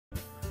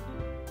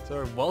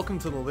So, welcome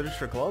to the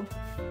Literature Club.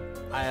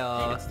 Hey,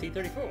 it's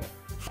T34.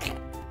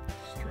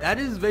 That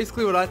is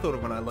basically what I thought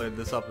of when I loaded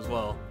this up as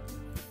well.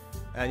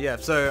 And yeah,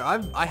 so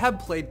I have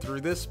played through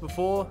this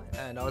before,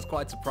 and I was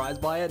quite surprised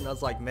by it, and I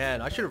was like,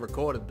 man, I should have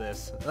recorded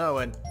this. And I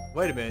went,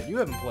 wait a minute, you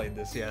haven't played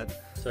this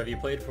yet. So have you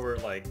played for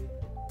it like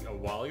a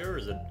while ago, or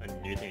is it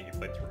a new thing you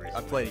played through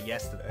recently? I played it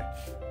yesterday.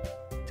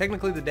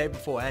 Technically the day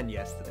before and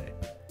yesterday.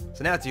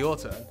 So now it's your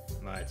turn.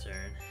 My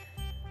turn.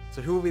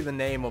 So who will be the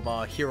name of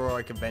our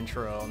heroic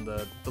adventurer on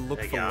the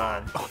look for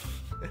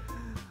love?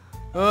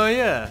 Oh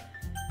yeah.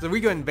 So we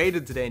got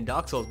invaded today in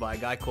Dark Souls by a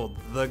guy called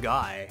The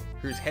Guy,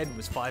 whose head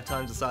was 5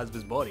 times the size of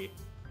his body.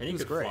 And he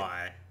could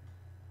fly.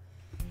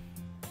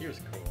 He was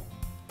cool.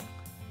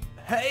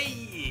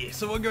 Hey!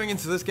 So we're going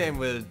into this game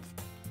with...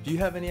 Do you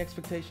have any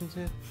expectations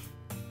here?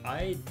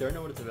 I don't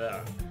know what it's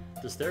about.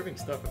 Disturbing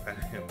stuff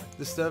apparently.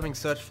 Disturbing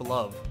search for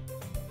love.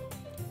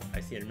 I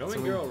see an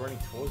annoying girl running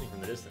towards me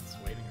from the distance,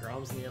 waving her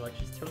arms in the air like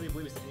she's totally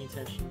oblivious to any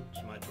tension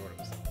she might draw to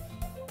herself.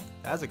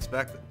 As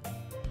expected.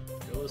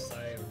 Girl is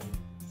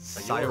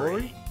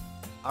Sayori?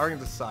 I reckon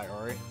it's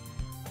Sayori.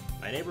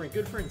 My neighbor and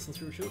good friend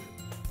since we were children.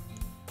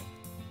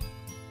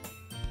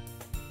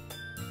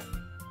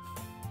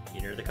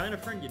 You know, the kind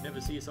of friend you'd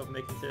never see yourself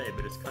making today,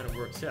 but it's kind of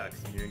works out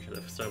because you've known each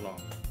other for so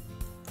long.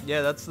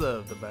 Yeah, that's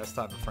the best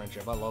type of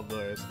friendship. I love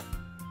those.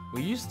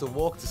 We used to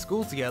walk to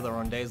school together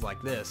on days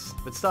like this,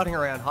 but starting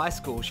around high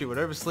school, she would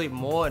oversleep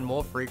more and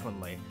more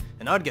frequently,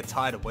 and I'd get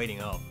tired of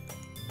waiting up.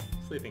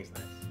 Sleeping's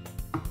nice.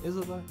 Is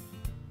it though?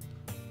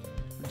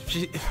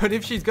 But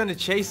if she's gonna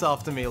chase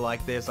after me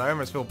like this, I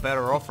almost feel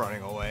better off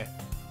running away.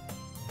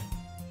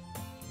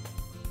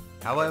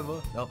 However,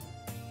 no.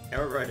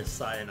 However, I just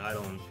sigh and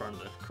idle in front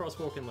of the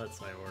crosswalk and let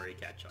Sayori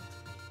catch up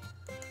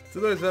to me. To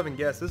those who haven't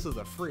guessed, this is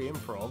a free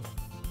improv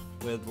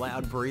with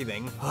loud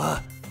breathing.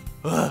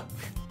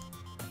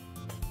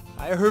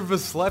 I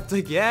overslept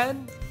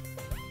again?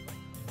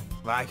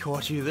 I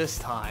caught you this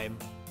time.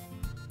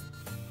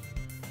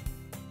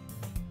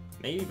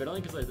 Maybe, but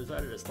only because I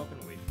decided to stop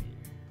and wait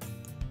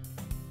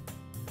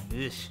for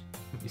you. Ish.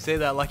 You say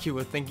that like you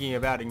were thinking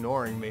about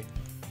ignoring me.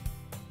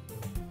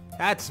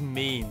 That's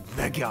mean,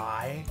 The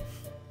Guy.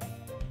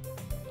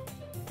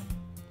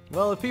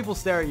 Well, if people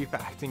stare at you for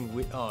acting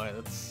weird... Oh,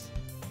 that's...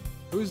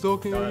 Who's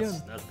talking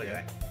again? That's the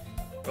guy.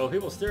 Well, if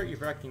people stare at you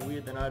for acting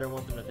weird, then I don't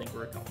want them to think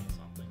we're a couple or something.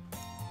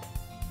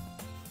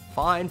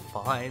 Fine,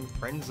 fine.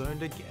 Friend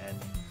zoned again.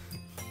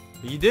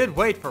 But you did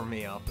wait for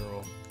me, after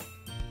all.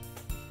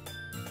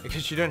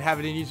 Because you don't have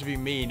it in you to be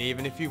mean,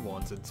 even if you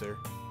wanted to.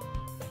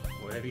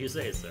 Whatever you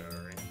say, sorry.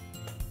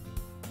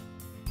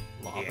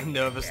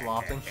 Nervous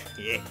laughing.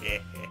 Yeah.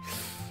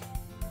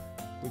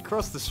 We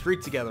cross the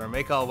street together and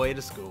make our way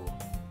to school.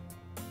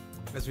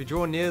 As we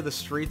draw near, the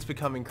streets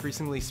become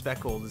increasingly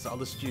speckled as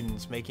other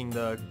students making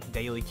the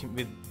daily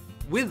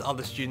with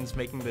other students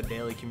making the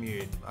daily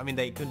commute. I mean,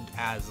 they could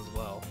as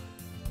well.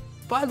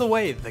 By the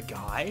way, The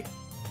Guy,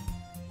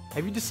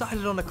 have you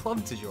decided on a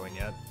club to join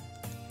yet?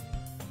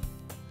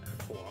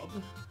 A club?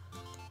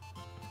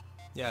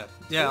 Yeah,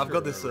 I've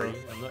got this. I'm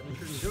not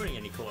interested in joining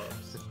any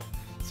clubs.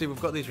 See,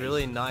 we've got these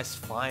really nice,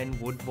 fine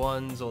wood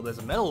ones, or there's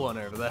a metal one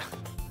over there.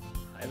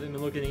 I haven't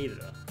been looking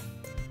either.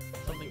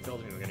 Something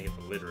tells me we're gonna get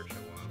the literature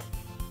one.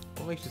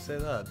 What makes you say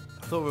that?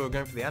 I thought we were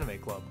going for the anime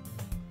club.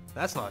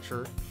 That's not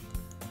true.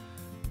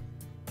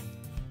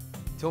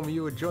 You told me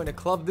you would join a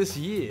club this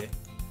year.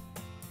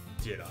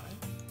 Did I?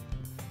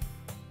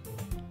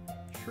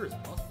 Sure it's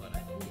possible that I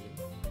did.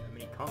 I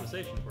mean,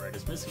 conversation where I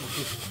dismiss him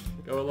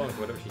go along with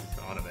whatever she's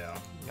on about.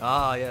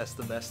 Ah, yes,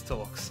 the best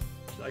talks.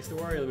 She likes to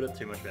worry a little bit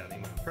too much about me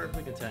when I'm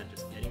perfectly content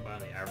just getting by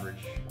on the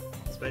average,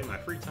 spending my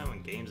free time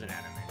on games and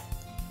anime.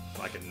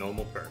 Like a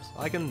normal person.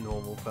 Like a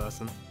normal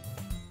person.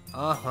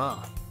 Uh-huh.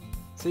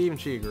 See, even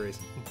she agrees.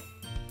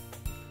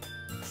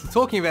 So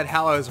talking about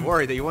how I was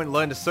worried that you won't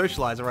learn to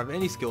socialize or have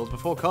any skills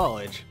before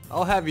college,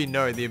 I'll have you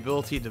know the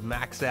ability to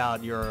max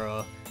out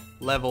your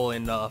level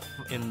in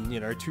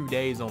 2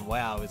 days on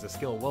WoW is a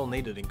skill well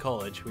needed in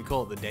college. We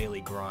call it the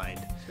daily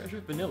grind. Especially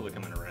with vanilla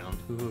coming around.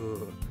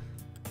 Ooh.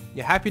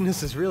 Your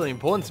happiness is really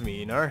important to me,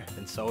 you know,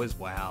 and so is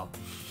WoW.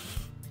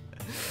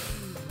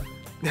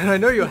 And I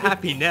know you're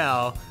happy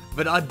now,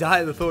 but I'd die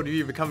at the thought of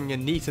you becoming a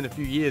NEET in a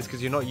few years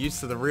because you're not used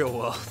to the real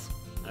world.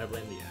 I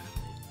blame the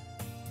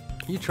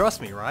anime. You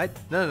trust me, right?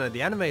 No,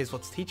 the anime is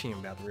what's teaching him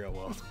about the real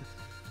world.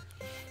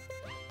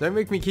 Don't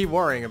make me keep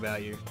worrying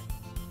about you.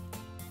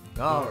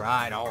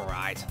 Alright.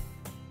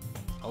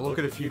 I'll look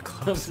at a few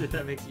clubs. If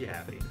that makes you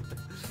happy.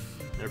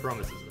 No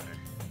promises there.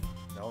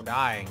 No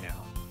dying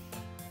now.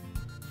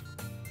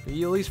 Will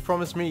you at least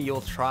promise me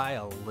you'll try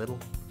a little?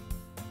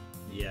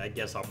 Yeah, I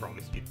guess I'll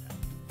promise you that.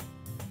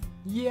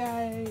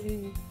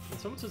 Yay! When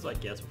someone says I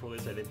guess before they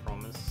say they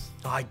promise...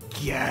 I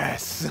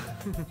guess!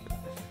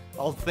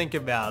 I'll think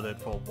about it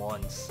for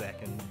 1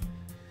 second.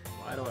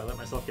 Why do I let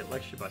myself get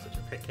lectured by such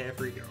a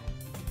carefree girl?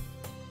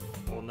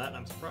 More than that,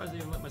 I'm surprised I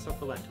even let myself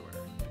relent to her.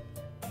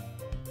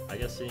 I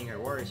guess seeing her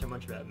worry so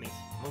much about me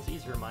wants to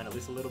ease her mind at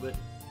least a little bit,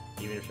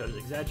 even if she does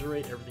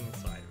exaggerate everything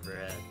inside of her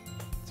head.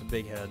 It's a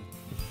big head.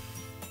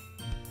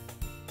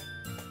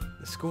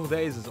 School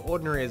days as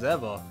ordinary as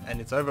ever,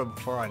 and it's over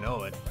before I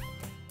know it.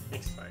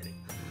 Exciting.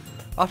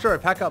 After I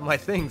pack up my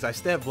things, I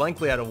stare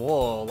blankly at a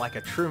wall like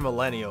a true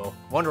millennial,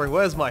 wondering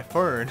where's my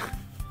phone?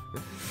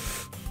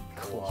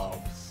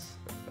 Clubs.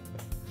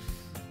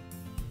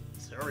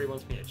 Sayori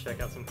wants me to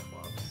check out some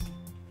clubs.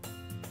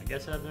 I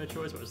guess I have no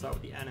choice but to start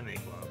with the anime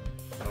club.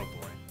 Oh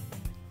boy.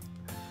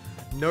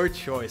 No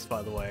choice,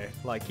 by the way.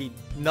 Like,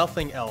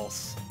 nothing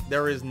else.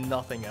 There is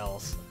nothing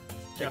else.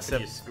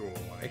 Japanese school.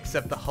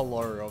 Except the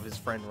hello of his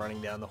friend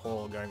running down the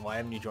hall going, why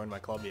haven't you joined my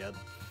club yet?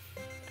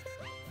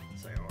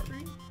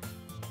 Sayori?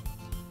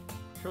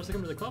 She wants to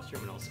come to the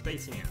classroom and I was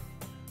spacing out.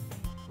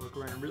 Look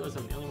around and realize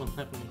I'm the only one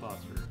left in the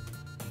classroom.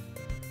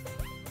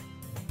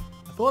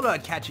 I thought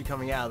I'd catch you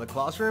coming out of the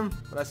classroom,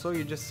 but I saw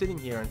you just sitting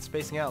here and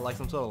spacing out like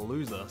some sort of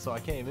loser, so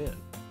I came in.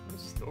 I'm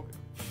stalking.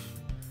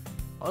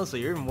 Honestly,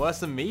 you're even worse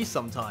than me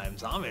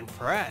sometimes. I'm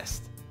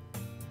impressed.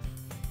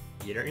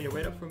 You don't need to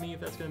wait up for me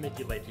if that's going to make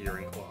you late to your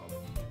in club.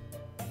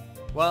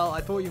 Well,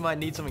 I thought you might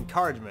need some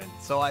encouragement,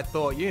 so I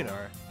thought, you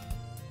know.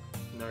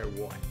 No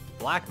what?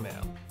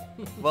 Blackmail.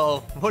 Well,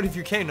 what if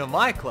you came to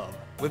my club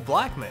with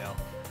blackmail?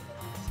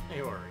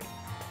 Sayori.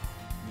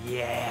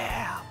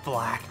 Yeah,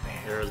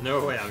 blackmail. There is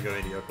no way I'm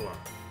going to your club.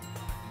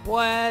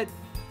 What?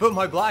 But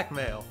my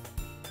blackmail.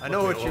 I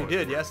know what you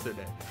did Right.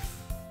 yesterday.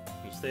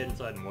 You stayed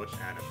inside and watched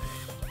anime.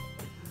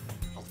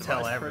 I'll The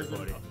tell vice everybody.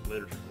 president of the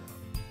literature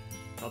club.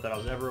 Not that I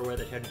was ever aware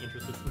that she had an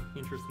interest in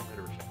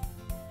literature.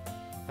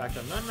 In fact,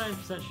 I'm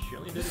 99% she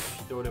only did it because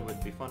she thought it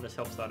would be fun to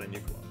help start a new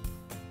club.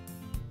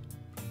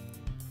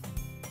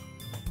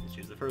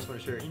 She was the first one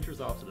to show her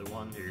interest after the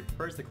one who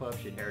proposed the club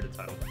she inherited the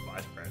title of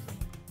vice president.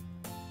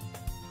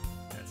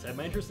 That said,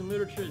 my interest in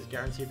literature is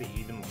guaranteed to be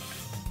even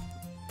less.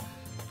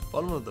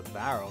 Bottom of the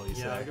barrel, you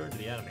Yeah, I say? go into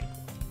the anime club.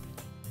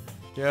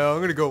 Yeah,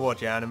 I'm gonna go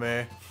watch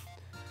anime.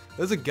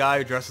 There's a guy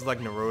who dresses like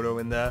Naruto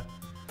in there.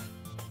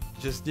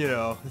 Just, you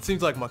know, it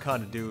seems like my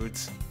kind of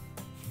dudes.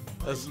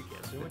 Well, you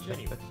get so much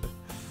anyway.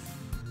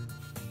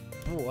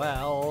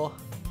 Well,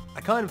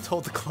 I kind of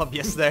told the club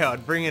yesterday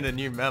I'd bring in a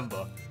new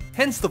member.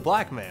 Hence the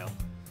blackmail.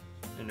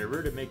 And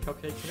Naruto made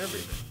cupcakes and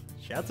everything.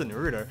 Shout to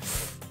Naruto.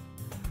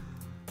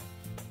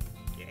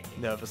 Yeah.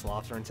 Nervous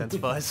laughter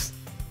intensifies.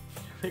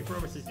 Make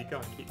promises you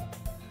can't keep.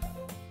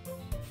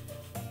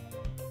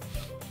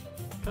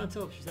 Can't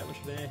tell if she's that much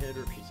of an airhead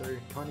or if she's so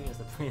cunning as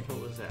to plan all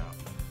this out.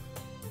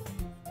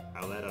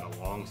 I let out a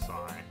long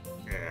sigh.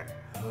 Yeah.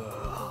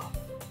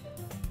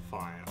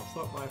 Fine, I'll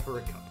stop by for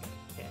a cupcake.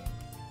 Yeah.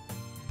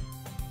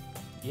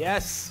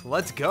 Yes,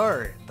 let's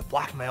go. The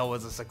blackmail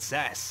was a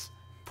success.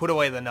 Put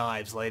away the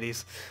knives,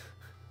 ladies.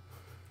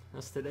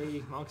 Thus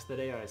today marks the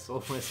day I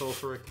sold my soul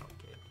for a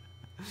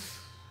cupcake.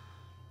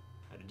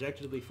 I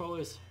dejectedly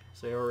follows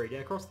Sayori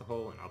across the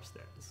hall and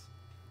upstairs.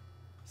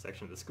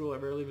 Section of the school I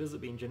rarely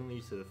visit being generally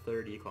used to the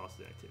third year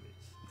classes activities.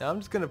 Now, I'm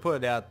just gonna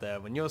put it out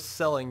there. When you're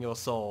selling your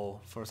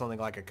soul for something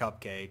like a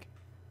cupcake,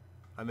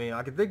 I mean,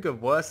 I could think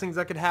of worse things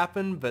that could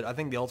happen, but I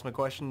think the ultimate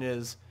question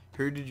is,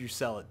 who did you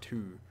sell it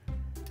to?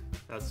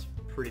 That's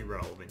pretty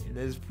relevant. It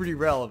is pretty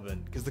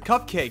relevant, because the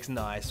cupcake's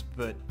nice,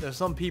 but there's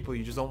some people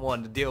you just don't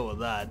want to deal with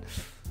that.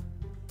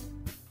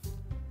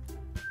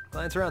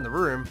 Glance around the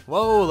room.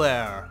 Whoa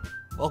there!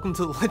 Welcome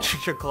to the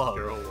Literature Club.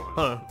 Girl one.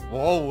 Huh.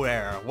 Whoa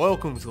there!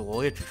 Welcome to the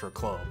Literature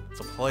Club.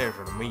 It's a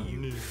pleasure to meet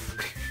you.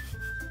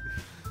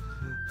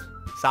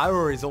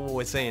 Sayori's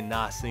always saying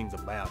nice things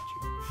about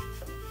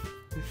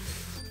you.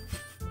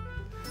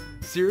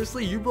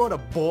 Seriously, you brought a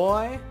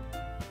boy?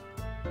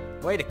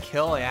 Way to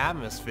kill the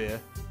atmosphere.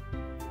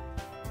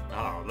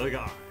 Oh, the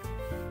guy.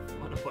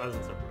 What a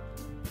pleasant surprise.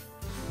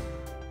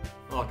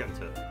 Welcome to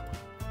the club.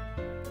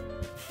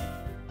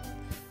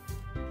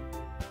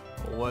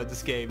 Words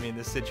escape me in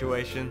this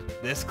situation.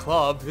 This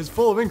club is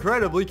full of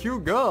incredibly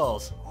cute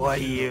girls. What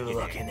are you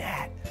looking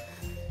at?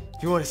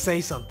 If you want to say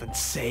something,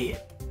 say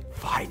it.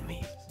 Fight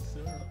me.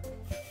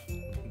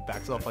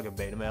 Backs off like a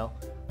beta male.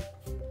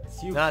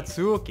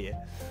 Natsuki.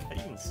 How do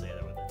you even say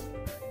that with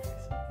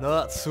it?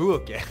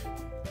 Natsuki.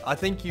 I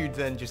think you'd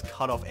then just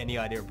cut off any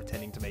idea of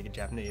pretending to make it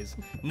Japanese.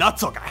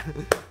 Natsuki!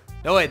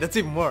 No wait, that's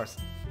even worse.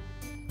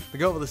 The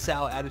girl with the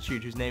sour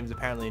attitude whose name is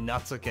apparently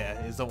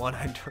Natsuki is the one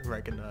I don't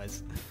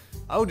recognize.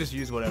 I will just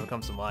use whatever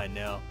comes to mind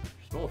now.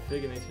 Small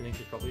figure makes me think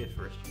she's probably at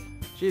first year.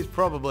 She's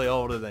probably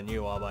older than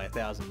you are by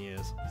 1,000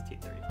 years. She's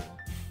T34.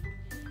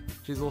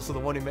 She's also the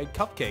one who made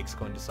cupcakes,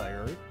 according to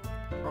Sayori.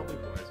 Probably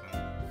poison.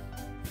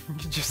 You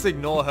can just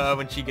ignore her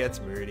when she gets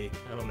moody.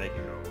 That'll make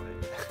her go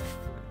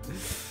away.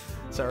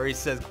 Sayori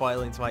says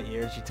quietly into my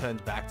ear as she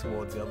turns back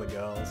towards the other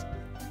girls.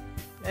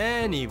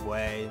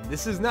 Anyway,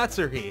 this is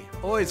Natsuki,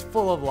 always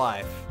full of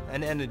life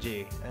and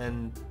energy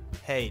and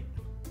hate.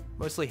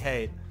 Mostly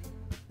hate.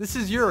 This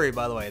is Yuri,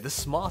 by the way, the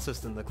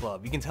smartest in the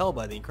club. You can tell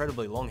by the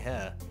incredibly long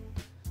hair.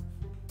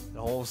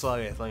 The whole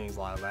side of things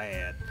like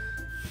that.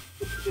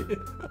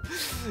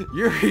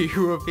 Yuri,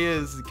 who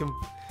appears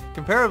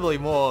comparably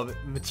more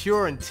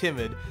mature and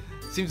timid,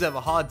 seems to have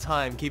a hard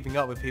time keeping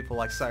up with people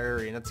like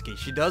Sayori and Natsuki.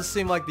 She does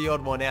seem like the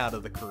odd one out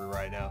of the crew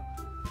right now.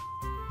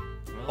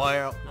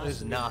 Well,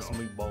 it's nice to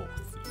meet both.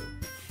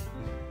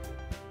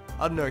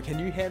 I don't know, can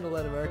you handle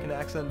that American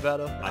accent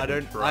better? I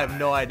have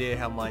no idea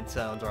how mine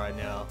sounds right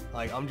now.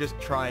 Like, I'm just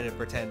trying to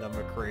pretend I'm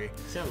McCree.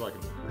 Sounds like a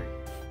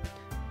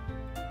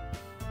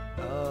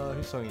McCree.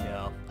 Who's singing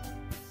now?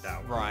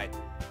 That right.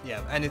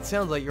 Yeah, and it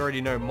sounds like you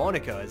already know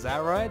Monica, is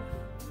that right?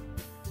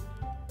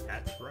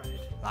 That's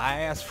right. I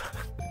asked for...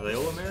 Are they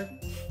all American?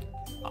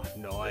 I have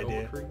no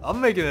idea.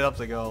 I'm making it up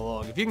to go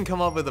along. If you can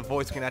come up with a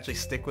voice you can actually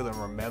stick with and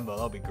remember,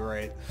 that'll be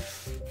great.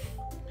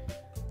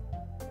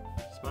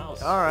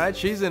 Smiles. Alright,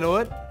 she's into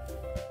it.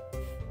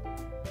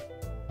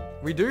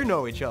 We do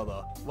know each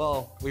other.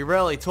 Well, we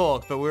rarely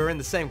talk, but we were in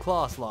the same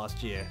class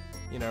last year.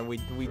 You know, we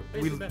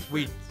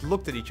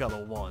looked at each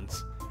other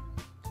once.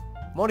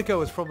 Monica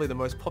was probably the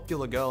most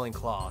popular girl in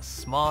class.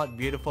 Smart,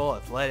 beautiful,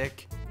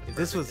 athletic. If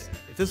this was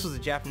a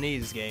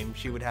Japanese game,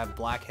 she would have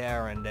black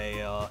hair and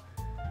a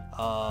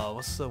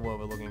what's the word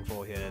we're looking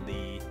for here?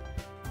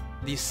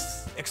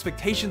 These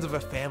expectations of her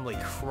family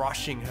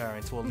crushing her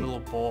into a little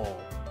ball.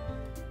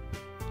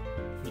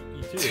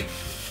 You too.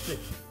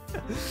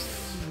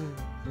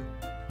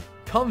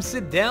 Come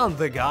sit down,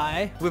 the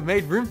guy. We've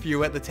made room for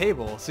you at the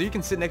table, so you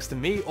can sit next to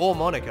me or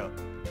Monica.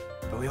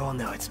 But we all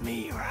know it's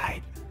me,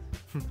 right?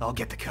 I'll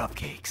get the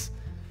cupcakes.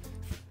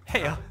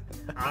 Hey,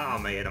 I'll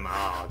make them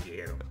all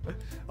get them.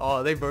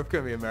 Oh, they both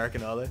gonna be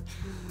American, are they?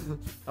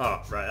 Oh,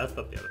 right, that's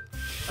not the other.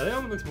 I think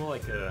one looks more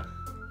like a...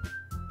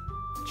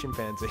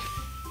 chimpanzee.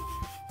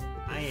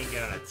 I ain't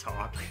gonna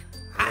talk.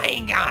 I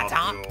ain't gonna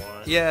talk.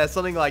 Yeah,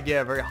 something like,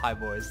 yeah, very high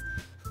voiced.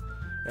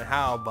 And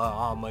how about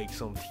I'll make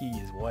some tea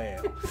as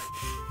well?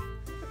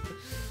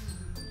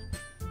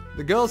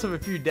 The girls have a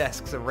few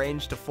desks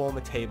arranged to form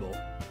a table.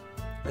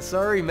 As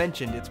Sayuri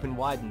mentioned, it's been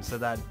widened so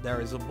that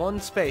there is one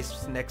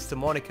space next to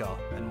Monica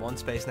and one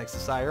space next to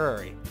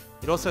Sayuri.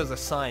 It also has a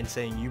sign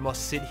saying you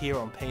must sit here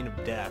on pain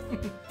of death.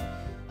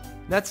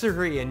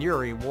 Natsuri and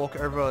Yuri walk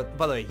over,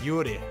 by the way,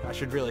 Yuri, I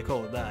should really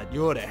call it that,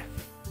 Yuri.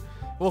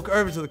 Walk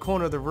over to the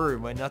corner of the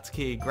room where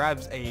Natsuki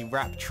grabs a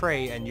wrapped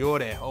tray and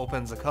Yuri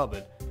opens a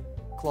cupboard.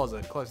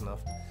 Closet, close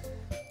enough.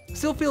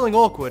 Still feeling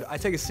awkward, I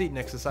take a seat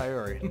next to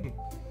Sayuri.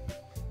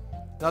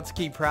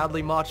 Natsuki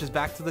proudly marches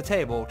back to the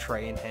table,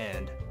 tray in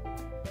hand.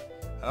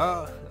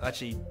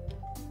 Actually,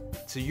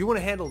 so you want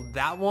to handle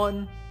that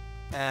one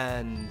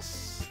and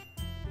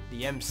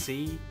the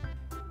MC?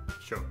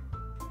 Sure.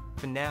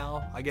 For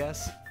now, I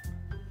guess.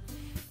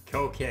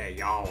 Okay,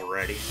 y'all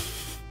ready?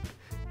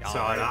 Y'all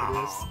Start ready for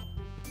off.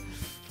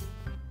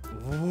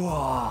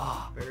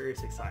 Whoa. Very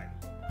exciting.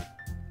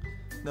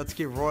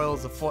 Natsuki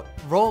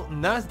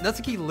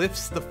Natsuki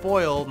lifts the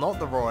foil, not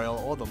the royal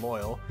or the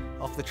loyal,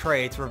 off the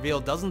tray to reveal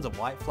dozens of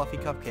white fluffy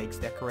cupcakes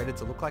decorated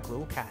to look like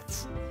little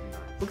cats.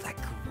 Look at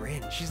that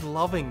grin. She's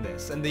loving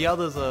this. And the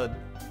others are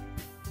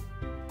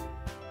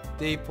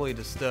deeply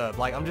disturbed.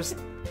 Like,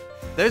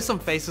 there's some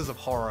faces of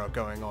horror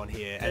going on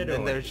here. And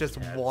then there's just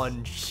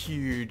one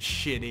huge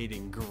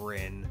shit-eating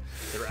grin.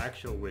 They're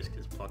actual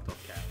whiskers plucked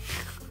off cats.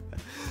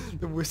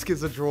 The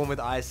whiskers are drawn with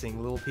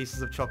icing, little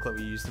pieces of chocolate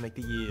we use to make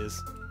the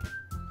ears.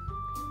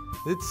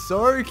 It's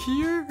so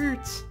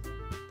cute!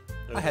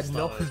 I had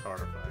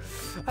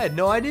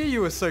no idea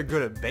you were so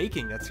good at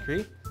baking,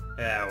 Natsuki.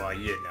 Yeah, well,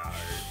 you know.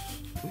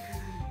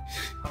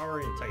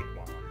 Hurry and take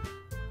one.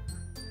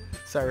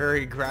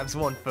 Sayuri grabs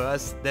one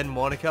first, then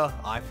Monica,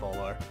 I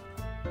follow.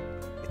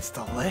 It's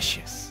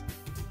delicious.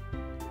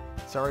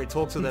 Sayuri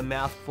talks with her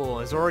mouth full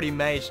and has already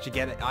managed to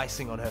get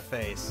icing on her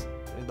face.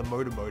 And the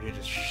motorboat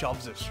just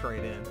shoves it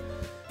straight in.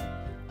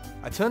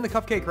 I turn the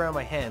cupcake around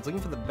my hands,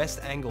 looking for the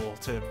best angle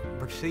to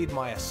proceed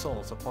my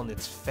assault upon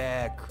its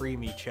fair,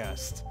 creamy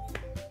chest.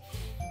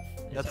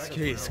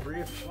 Natsuki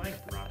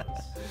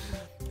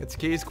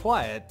is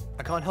quiet.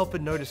 I can't help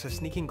but notice her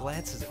sneaking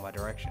glances in my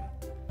direction.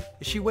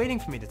 Is she waiting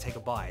for me to take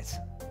a bite?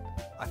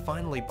 I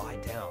finally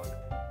bite down.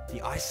 The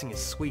icing is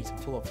sweet and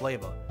full of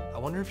flavor. I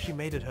wonder if she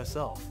made it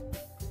herself.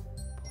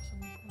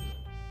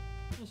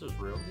 This is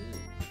real good.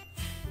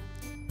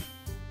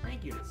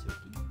 Thank you,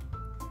 Natsuki.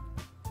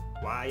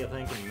 Why are you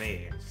thanking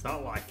me? It's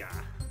not like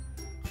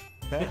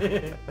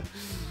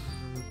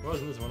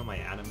wasn't this one of my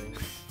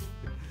animes?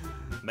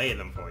 Made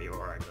them for you,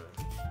 alright, good.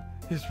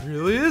 This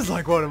really is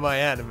like one of my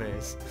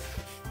animes.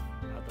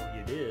 I thought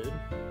you did.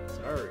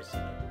 Sorry,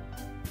 son.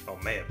 Oh,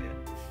 may have been.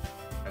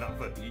 And I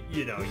thought,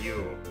 you know,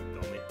 you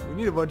told me. We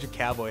need a bunch of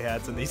cowboy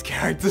hats on these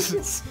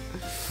characters.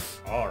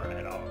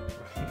 Alright.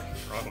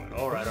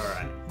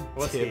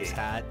 What's Tips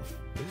hat.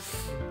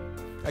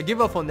 I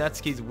give up on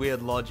Natsuki's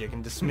weird logic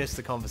and dismiss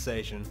the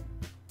conversation.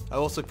 I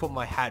also put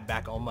my hat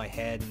back on my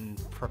head and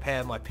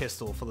prepare my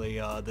pistol for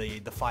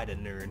the fight at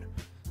noon.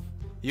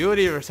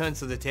 Yuri returns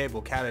to the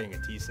table carrying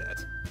a tea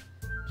set.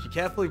 She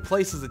carefully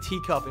places a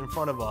teacup in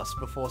front of us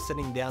before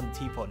setting down the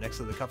teapot next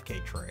to the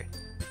cupcake tray.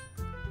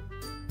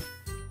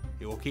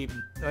 You will keep...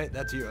 Wait,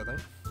 that's you, I think.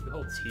 You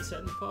hold tea set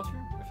in the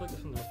classroom? I feel like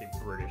this one must be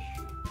British.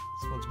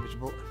 This one's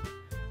miserable.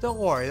 Don't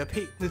worry,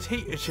 the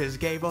teachers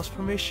gave us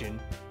permission.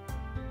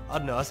 I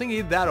don't know, I was thinking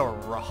either that or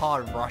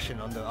hard Russian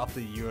up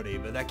the Yuri,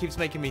 but that keeps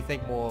making me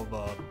think more of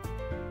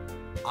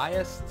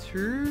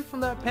IS-2 from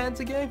that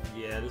Panzer game?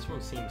 Yeah, this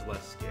one seems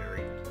less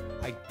scary.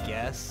 I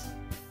guess.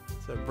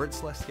 So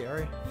Brit's less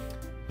scary?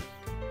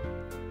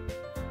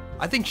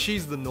 I think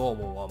she's the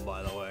normal one,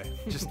 by the way.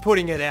 Just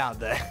putting it out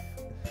there.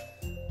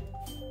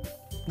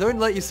 Don't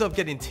let yourself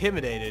get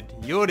intimidated.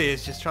 Yuri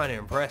is just trying to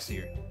impress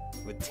you.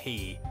 With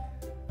tea.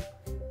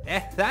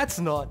 That's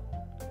not.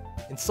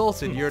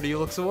 Insulted, Yuri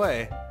looks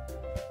away.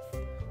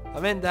 I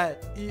meant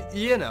that,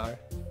 you know.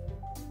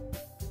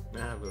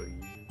 Nah, but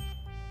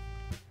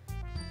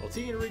well,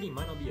 tea and reading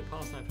might not be a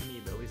pastime for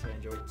me, but at least I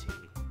enjoy tea.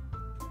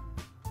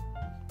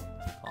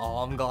 Oh,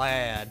 I'm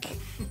glad.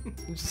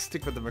 Just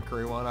stick with the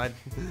McCree one.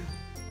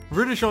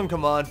 British on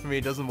command for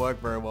me doesn't work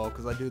very well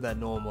because I do that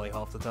normally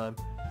half the time.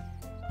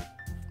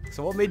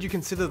 So what made you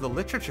consider the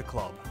literature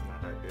club?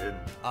 I did.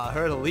 I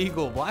heard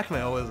illegal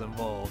blackmail was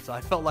involved.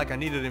 I felt like I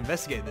needed to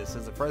investigate this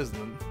as the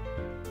president.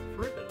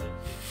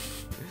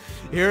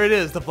 Here it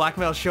is, the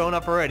blackmail's showing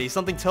up already.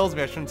 Something tells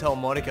me I shouldn't tell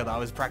Monica that I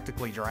was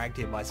practically dragged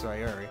here by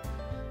Sayuri.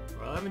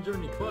 Well, I haven't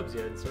joined any clubs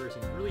yet, so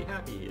seems really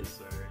happy he is,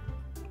 so...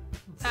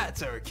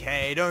 That's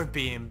okay, don't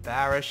be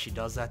embarrassed. She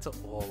does that to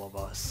all of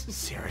us.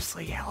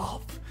 Seriously,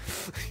 help.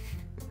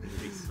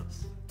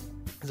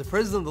 As a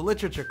president of the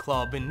literature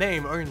club, in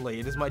name only,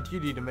 it is my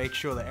duty to make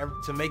sure that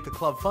to make the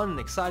club fun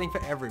and exciting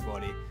for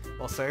everybody,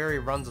 while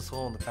Sayuri runs us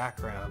all in the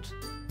background.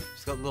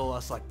 She's got little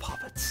us like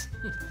puppets.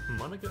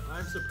 Monica,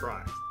 I'm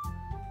surprised.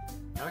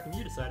 How come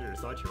you decided to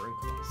start your own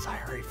club?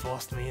 Sayuri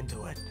forced me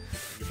into it.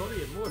 You probably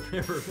have more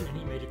member than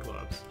any major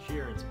clubs. She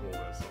earns all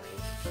their souls.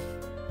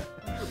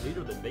 You're the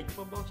leader of the debate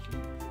club, boss chief?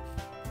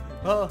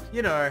 Well,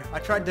 you know, I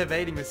tried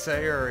debating with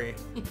Sayuri,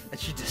 and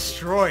she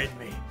destroyed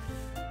me.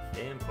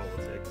 Damn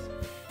politics.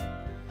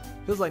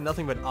 Feels like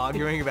nothing but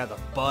arguing about the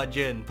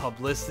budget and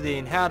publicity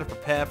and how to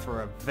prepare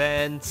for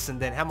events and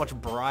then how much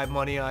bribe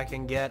money I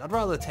can get. I'd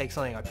rather take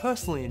something I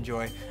personally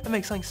enjoy and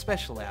make something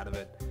special out of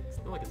it. It's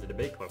not like it's a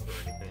debate club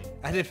or anything.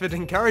 And if it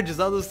encourages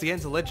others to get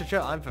into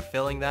literature, I'm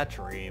fulfilling that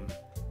dream.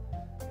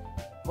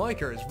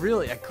 Monica is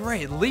really a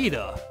great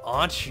leader,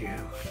 aren't you?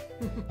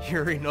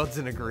 Yuri nods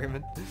in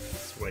agreement.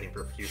 Sweating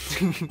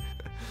profusely.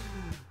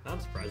 I'm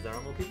surprised there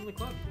aren't more people in the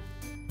club.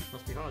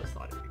 Must be hard to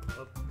start a new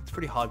club. It's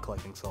pretty hard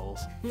collecting souls.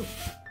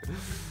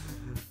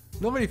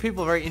 Not many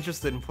people are very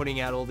interested in putting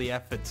out all the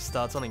effort to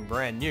start something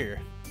brand new.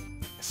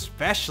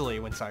 Especially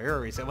when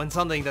Sayuri said, when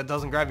something that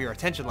doesn't grab your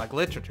attention like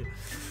literature.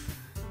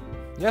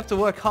 You have to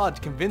work hard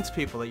to convince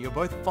people that you're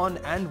both fun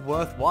and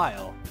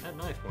worthwhile. That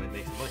knife point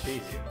makes it much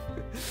easier.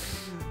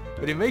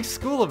 But it makes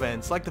school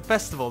events, like the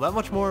festival, that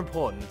much more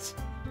important.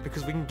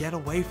 Because we can get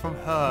away from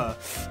her.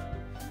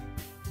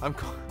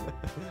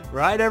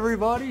 Right,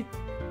 everybody?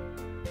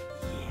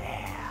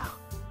 Yeah.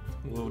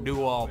 We'll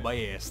do our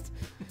best.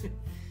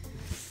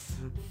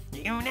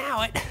 You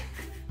know it.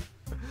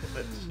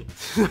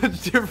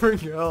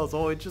 Different girls,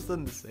 all interested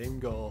in the same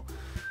goal.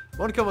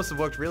 Monica must have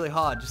worked really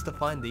hard just to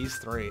find these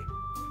three.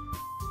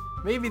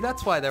 Maybe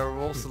that's why they were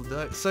all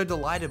so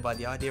delighted by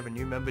the idea of a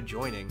new member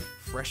joining.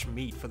 Fresh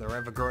meat for their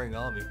ever-growing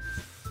army.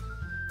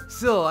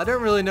 Still, I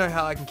don't really know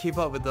how I can keep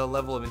up with the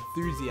level of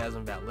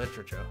enthusiasm about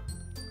literature.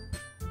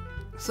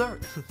 So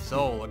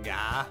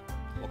guy,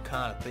 what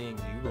kind of things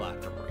do you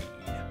like to read?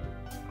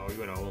 Oh,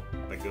 you know,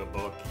 the good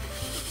book.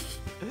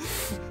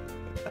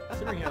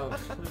 Considering how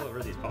little I've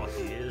read these past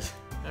few years,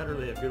 I don't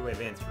really have a good way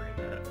of answering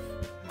that.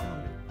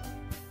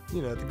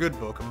 You know, the good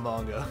book, a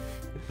manga.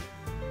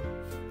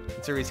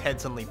 His head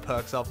suddenly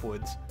perks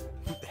upwards.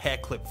 The hair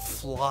clip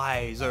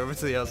flies over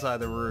to the other side of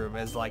the room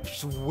as like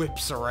just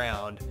whips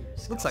around.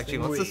 Looks like she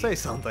wants to say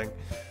something.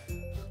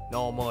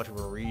 Not much of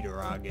a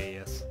reader, I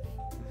guess.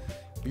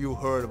 You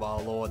heard of our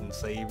Lord and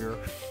Savior?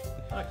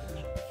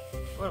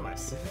 What am I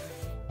saying?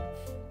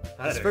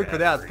 I spoke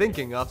without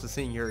thinking after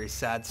seeing Yuri's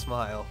sad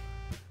smile.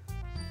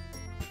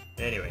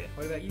 Anyway,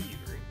 what about you,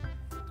 Yuri?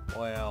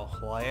 Well,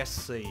 let's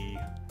see.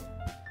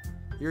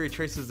 Yuri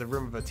traces the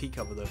rim of a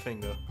teacup with her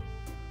finger.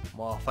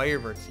 My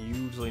favorites are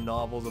usually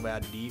novels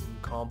about deep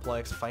and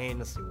complex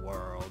fantasy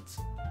worlds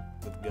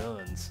with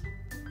guns.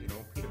 You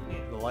don't beat a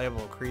man. The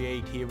level of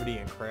creativity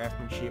and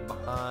craftsmanship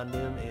behind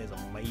them is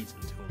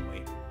amazing to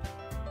me.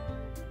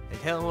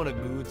 And telling a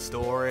good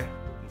story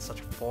in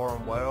such a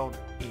foreign world,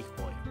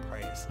 equally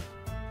impressive.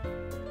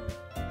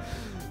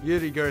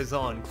 Yuri goes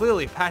on,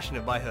 clearly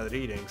passionate by her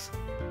readings.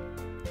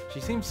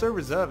 She seems so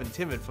reserved and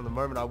timid from the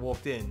moment I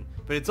walked in,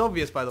 but it's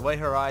obvious by the way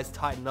her eyes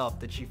tighten up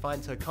that she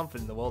finds her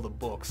comfort in the world of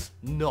books,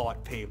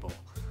 not people.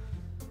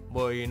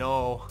 Well, you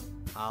know,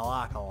 I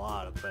like a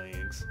lot of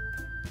things.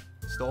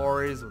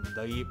 Stories with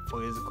deep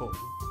physical,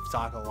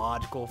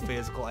 psychological,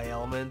 physical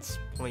elements.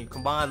 When you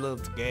combine them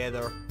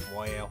together,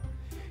 well,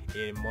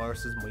 it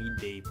immerses me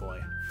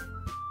deeply.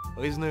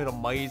 Isn't it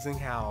amazing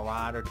how a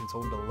writer can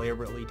so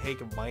deliberately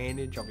take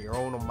advantage of your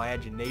own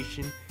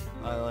imagination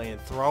and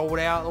throw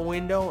it out the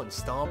window and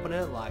stomp in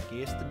it like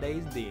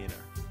yesterday's dinner?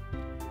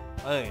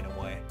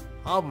 Anyway,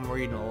 I've been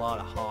reading a lot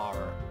of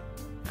horror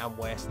and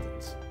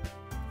westerns.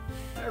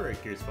 I read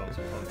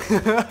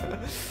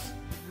Goosebumps.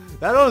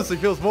 That honestly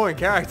feels more in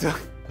character.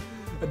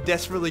 I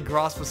desperately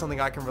grasp for something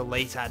I can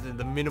relate at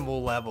the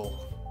minimal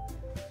level.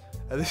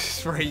 At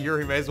this rate,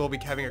 Yuri may as well be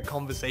having a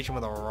conversation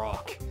with a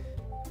rock.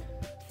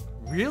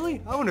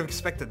 Really? I wouldn't have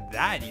expected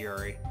that,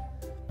 Yuri.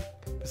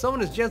 For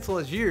someone as gentle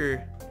as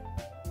you,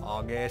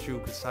 I guess you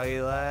could say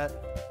that.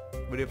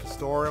 But if a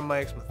story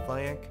makes me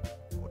think,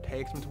 or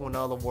takes me to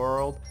another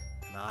world,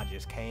 and I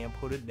just can't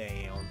put it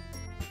down.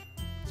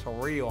 So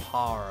real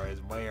horror is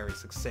very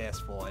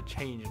successful at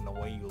changing the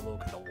way you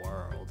look at the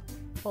world.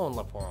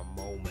 Only for a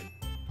moment.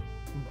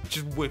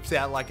 Just whips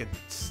out like a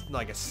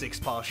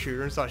 6-part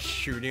shooter and starts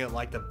shooting at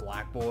like the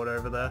blackboard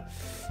over there.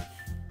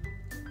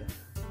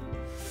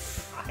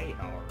 I hate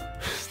horror.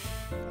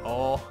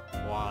 Oh,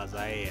 why's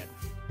that?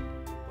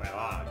 Well,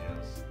 I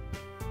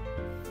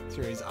just...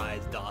 Sure, his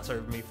eyes dart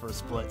over me for a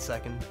split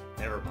second.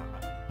 Never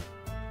mind.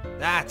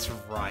 That's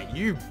right,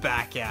 you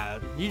back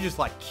out. You just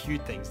like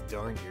cute things,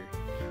 don't you?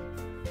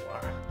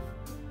 Why?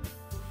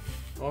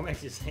 What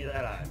makes you say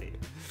that idea?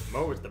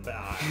 Mo's the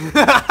best.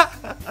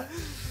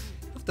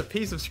 Left a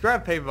piece of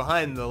scrap paper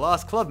behind the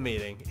last club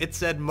meeting. It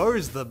said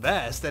Mo's the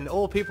best and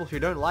all people who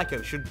don't like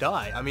it should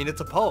die. I mean,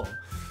 it's a poem.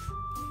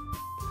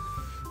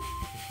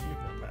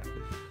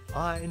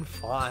 Fine,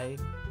 fine.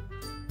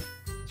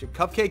 It's your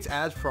cupcakes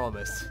as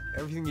promised.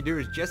 Everything you do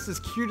is just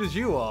as cute as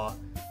you are.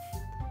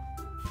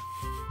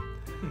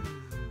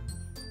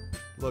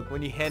 Look,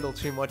 when you handle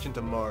too much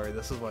into Mo,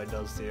 this is what it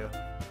does to you.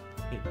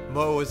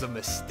 Mo is a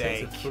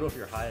mistake. Takes a foot off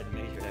your height and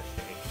makes your head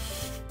shake.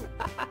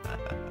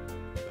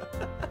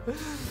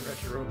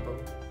 That's your own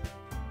poem.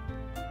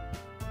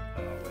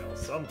 Oh well,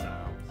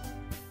 sometimes.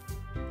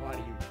 Why do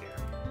you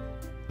care?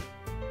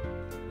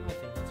 I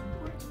think it's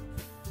important.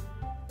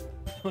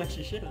 Why don't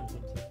you shit on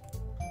something?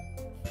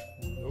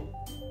 Nope.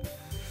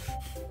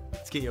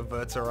 Let's get your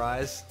Verter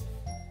eyes.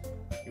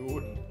 You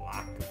wouldn't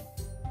like them.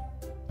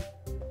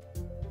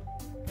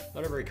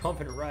 Not a very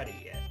confident writer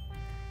yet.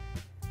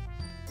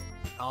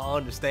 I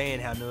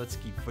understand how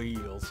Nutsuki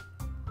feels.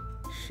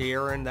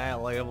 Sharing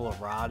that level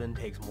of writing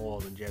takes more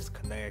than just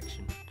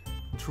connection.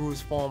 The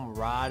truest form of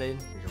writing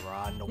is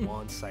writing to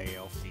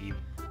oneself.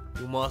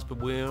 You must be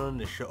willing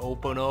to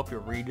open up your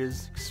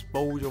readers,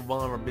 expose your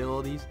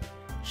vulnerabilities,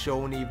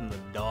 showing even the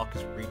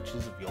darkest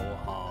reaches of your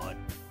heart.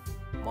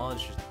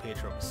 Mine's just a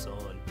picture of a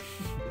sun.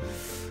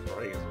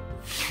 Crazy.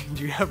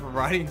 Do you have a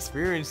writing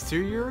experience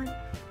too, Yuri?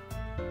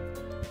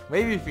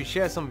 Maybe if you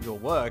share some of your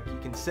work, you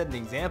can set an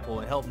example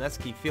and help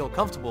Natsuki feel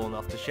comfortable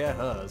enough to share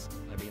hers.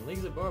 I mean,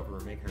 leagues above her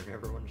make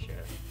everyone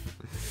share.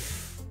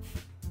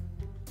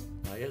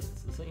 I guess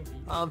it's the same for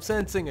you. I'm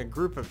sensing a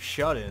group of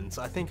shut-ins.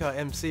 I think our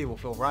MC will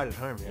feel right at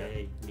home here.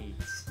 Yay,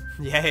 neats.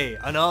 Yay,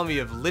 an army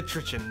of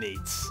literature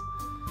neats.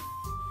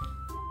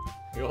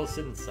 We all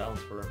sit in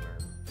silence for a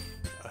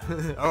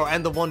moment. Oh,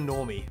 and the one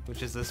normie,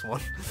 which is this one.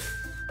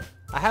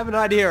 I have an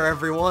idea,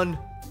 everyone.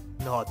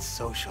 Not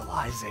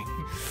socializing.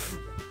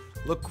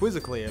 Look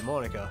quizzically at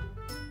Monica.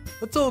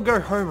 Let's all go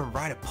home and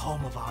write a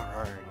poem of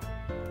our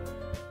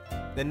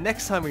own. Then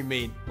next time we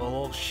meet, we'll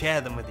all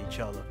share them with each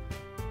other.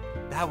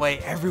 That way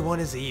everyone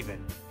is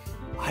even.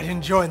 I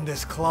didn't join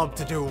this club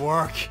to do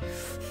work.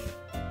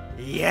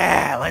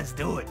 Yeah, let's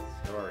do it.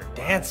 Sorry.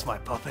 Dance, my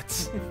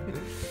puppets.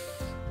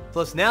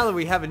 Plus, now that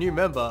we have a new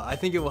member, I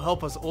think it will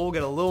help us all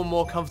get a little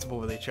more comfortable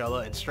with each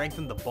other and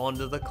strengthen the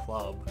bond of the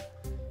club.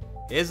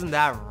 Isn't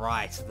that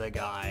right, the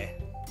guy?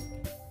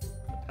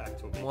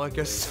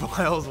 Monica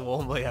smiles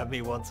warmly at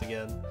me once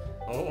again.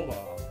 Hold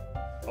on.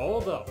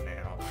 Hold up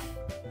now.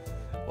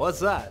 What's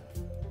that?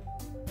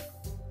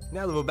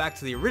 Now that we're back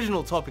to the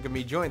original topic of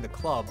me joining the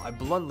club, I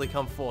bluntly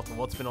come forth with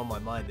what's been on my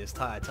mind this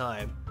entire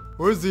time.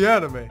 Where's the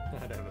anime?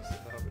 I never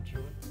said that, but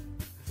you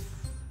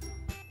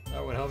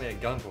that would help me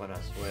at gunpoint, I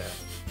swear.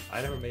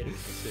 I never made a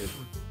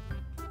decision.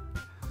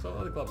 Some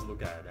other clubs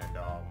look at it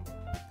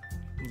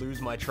and,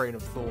 Lose my train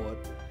of thought.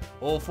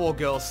 All four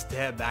girls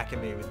stare back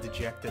at me with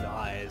dejected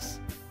eyes.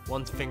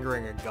 One's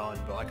fingering a gun,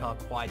 but I can't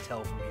quite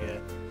tell from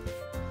here.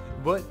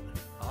 But,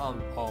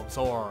 I'm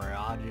sorry,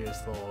 I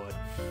just thought.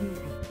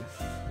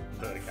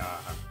 the guy.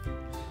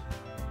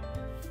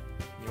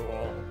 You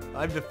all.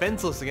 I'm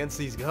defenseless against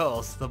these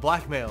girls. The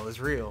blackmail is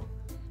real.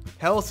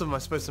 How else am I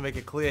supposed to make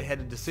a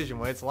clear-headed decision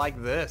when it's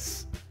like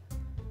this?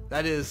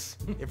 That is,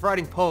 if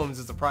writing poems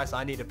is the price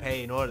I need to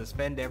pay in order to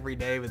spend every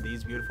day with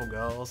these beautiful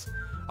girls,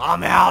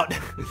 I'm out!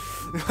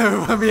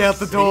 Let me out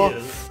the door!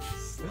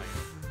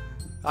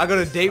 I got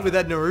a date with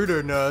that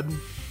Naruto nerd.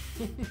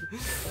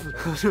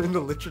 In the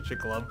literature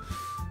club.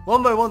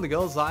 One by one, the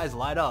girl's eyes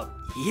light up.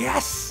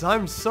 Yes!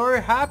 I'm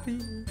so happy!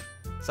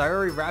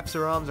 Sayori wraps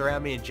her arms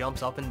around me and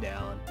jumps up and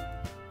down.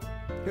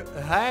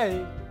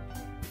 Hey!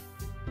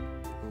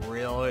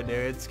 Really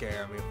did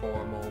scare me for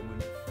a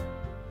moment.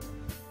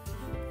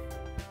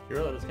 If you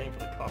really just came for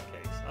the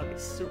cupcakes, I'd be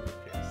super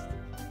pissed.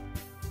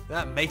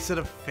 That makes it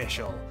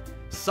official.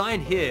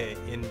 Sign here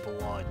in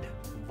blood.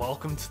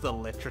 Welcome to the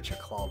literature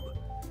club.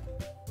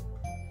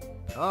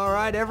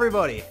 Alright,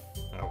 everybody.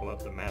 I will let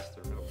the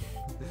master know.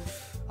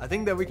 I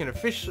think we can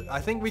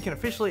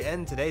officially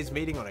end today's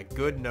meeting on a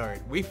good note.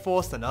 We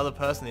forced another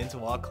person into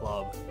our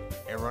club.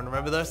 Everyone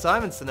remember their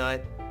assignments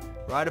tonight.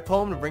 Write a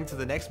poem to bring to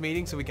the next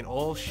meeting so we can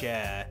all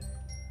share.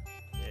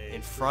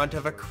 In front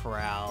of a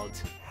crowd.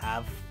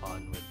 Have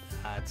fun with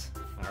that.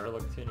 I really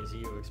look to see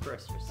you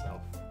express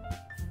yourself.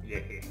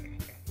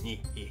 Yeah.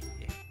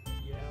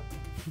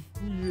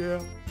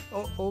 Yeah.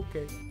 Oh,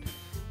 okay.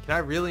 Can I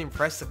really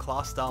impress the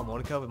class star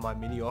Monica with my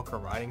mediocre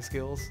writing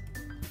skills?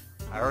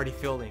 I already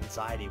feel the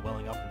anxiety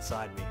welling up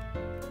inside me.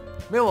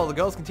 Meanwhile, the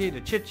girls continue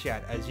to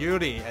chit-chat as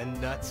Yuri and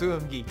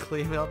Natsuki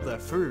clean up their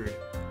food.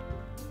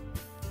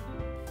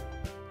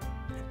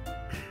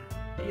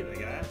 Hey there,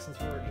 guys. Since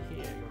we're already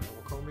here, you want to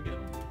walk home together?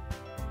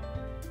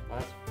 Well,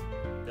 that's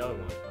the other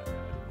one's my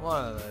bad.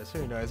 One of those,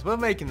 who knows? We're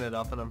making it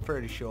up, and I'm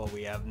pretty sure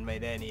we haven't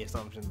made any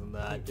assumptions on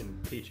that. Pink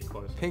and Peach are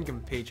close. Pink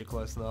and Peach are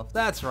close enough.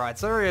 That's right,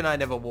 Suri and I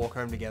never walk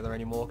home together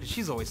anymore, because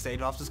she's always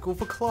stayed after school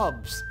for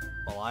clubs,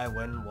 while I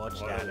went and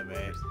watched anime.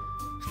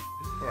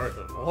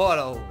 What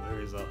a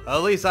loser.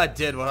 At least I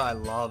did what I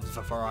loved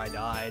before I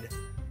died.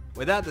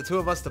 With that, the two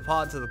of us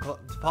depart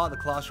the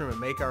classroom and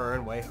make our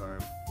own way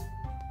home.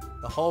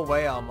 The whole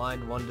way our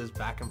mind wanders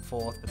back and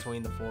forth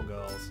between the four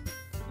girls.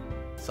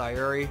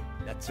 Sayuri,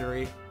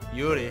 Natsuri,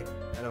 Yuri,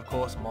 and of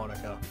course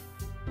Monica.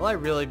 Will I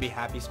really be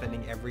happy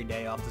spending every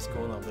day after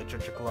school in a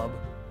literature club?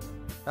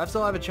 Perhaps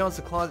I'll have a chance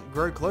to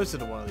grow closer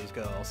to one of these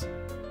girls.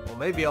 Or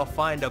maybe I'll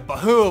find a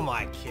who am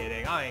I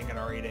kidding? I ain't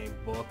gonna read any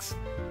books.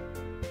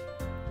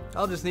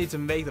 I'll just need to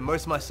make the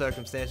most of my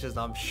circumstances and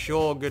I'm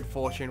sure good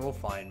fortune will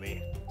find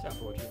me. That's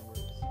how fortune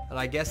works. And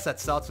I guess that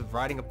starts with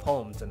writing a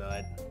poem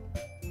tonight.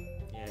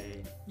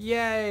 Yay.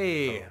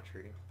 Yay!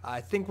 Poetry.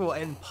 I think we'll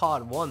end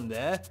part 1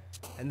 there.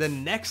 And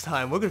then next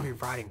time we're gonna be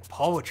writing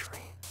poetry.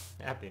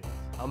 Happiness.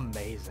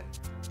 Amazing.